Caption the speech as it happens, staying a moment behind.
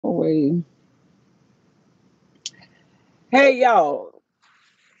away. Hey, y'all.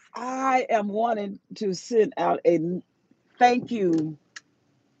 I am wanting to send out a thank you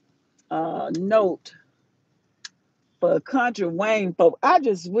note for Country Wayne folk. I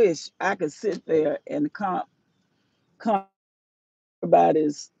just wish I could sit there and comment about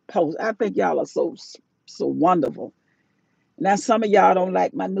his post. I think y'all are so wonderful. Now, some of y'all don't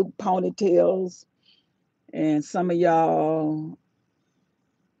like my new ponytails, and some of y'all,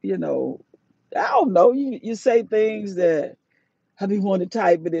 you know, I don't know. You say things that I be want to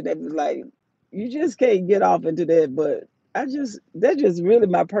type it, and it was like you just can't get off into that. But that's just really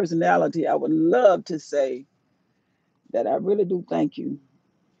my personality. I would love to say that I really do thank you,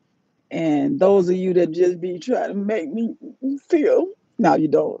 and those of you that just be trying to make me feel. No, you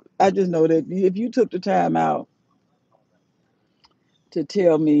don't. I just know that if you took the time out to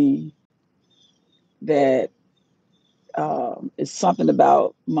tell me that it's something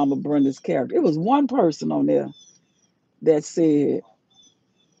about Mama Brenda's character. It was one person on there that said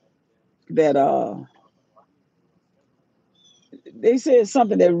that they said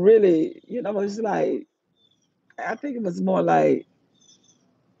something that really, it's like I think it was more like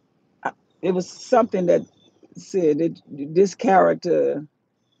it was something that said that this character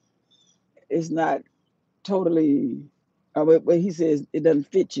is not totally. But he says it doesn't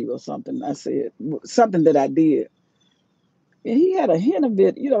fit you or something. I said something that I did, and he had a hint of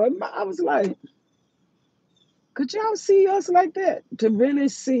it. I was like, could y'all see us like that? To really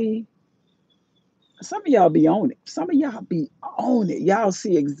see. Some of y'all be on it. Some of y'all be on it. Y'all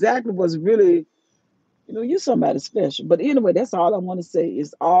see exactly what's really, you're somebody special. But anyway, that's all I want to say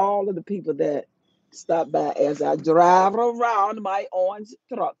is all of the people that stop by as I drive around my orange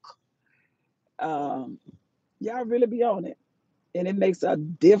truck. Um, y'all really be on it. And it makes a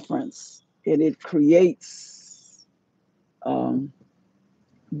difference. And it creates um,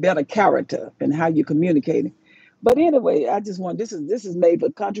 better character and how you communicate. But anyway, I just want this is made for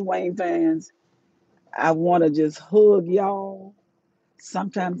Country Wayne fans. I want to just hug y'all.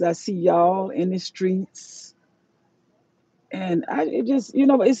 Sometimes I see y'all in the streets, and it just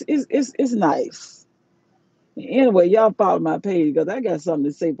it's nice. Anyway, y'all follow my page because I got something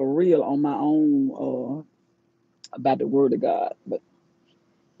to say for real on my own about the Word of God. But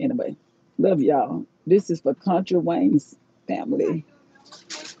anyway, love y'all. This is for Country Wayne's family.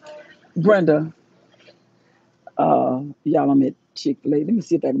 Brenda, y'all, I'm at Chick-fil-A. Let me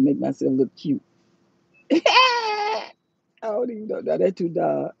see if I can make myself look cute. I don't even know. Now that too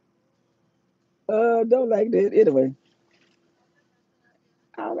dark. Don't like that. Anyway,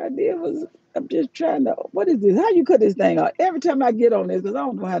 all I did was I'm just trying to. What is this? How you cut this thing out? Every time I get on this, because I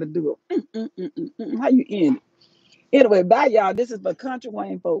don't know how to do it. How you end it? Anyway, bye y'all. This is for Country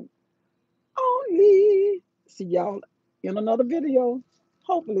Wayne folk only. See y'all in another video.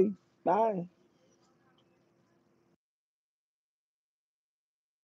 Hopefully. Bye.